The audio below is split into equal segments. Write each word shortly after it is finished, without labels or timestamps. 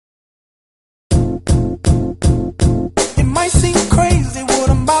seem crazy what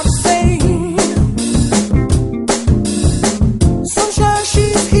I'm about to say. Sunshine,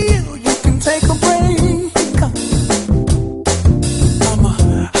 she's here, you can take a break. I'm a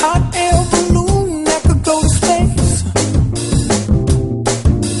hot air balloon that could go to space.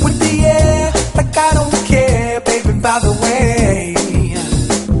 With the air, like I don't care, baby, by the way.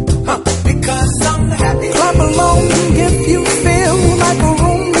 Because I'm happy. Clap along if you feel like a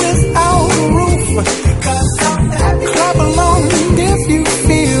room without a roof. Because I'm happy. Clap along if you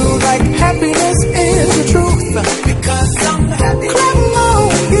feel like happiness is the truth. Because I'm happy. Clap along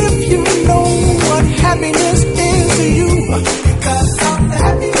if you know what happiness is to you. Because I'm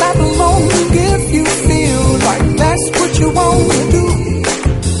happy. Clap along if you feel like that's what you want to do.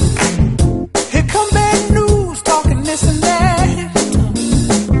 Here come bad news, talking this and that.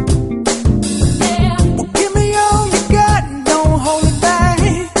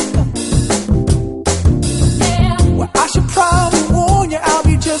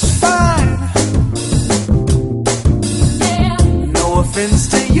 Friends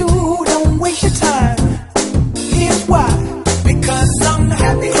to you, don't waste your time. Here's why. Because I'm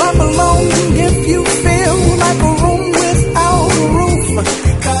happy. Clap along if you feel like a room without a roof.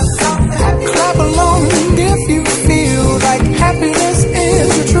 Because I'm happy. Clap along if you feel like happiness is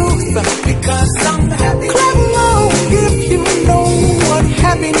the truth. Because I'm happy. Clap along if you know what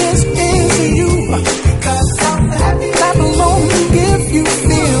happiness is to you. Because I'm happy. Clap along if you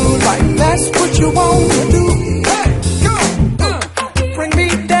feel like that's what you want to do.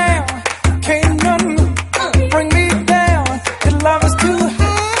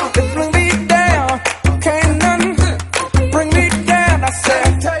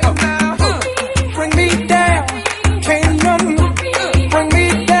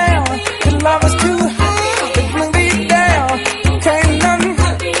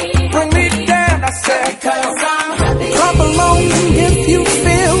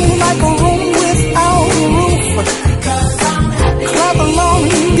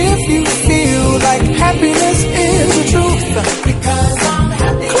 Happiness is the truth. Because I'm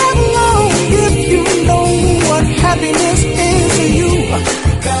happy. Clap along if you know what happiness is to you.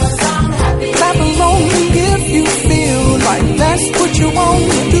 Because I'm happy. Clap along if you feel like that's what you want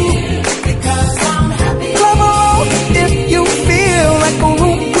to do. Because I'm happy. Clap along if you feel like a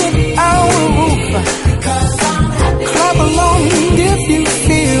room without a roof. Because I'm happy. Clap along if you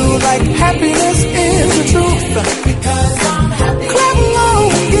feel like happiness is the truth. Because I'm happy. Clap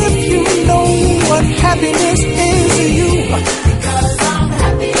along if you know what happiness is to you. Because I'm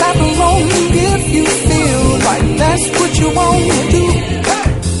happy. Clap along if you feel like that's what you want to do.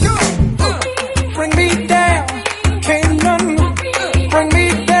 Bring me down, can't none bring me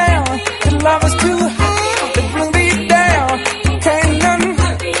down. The love is too high to bring me down. Can't none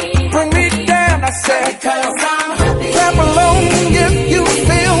bring me down. I said, 'cause I'm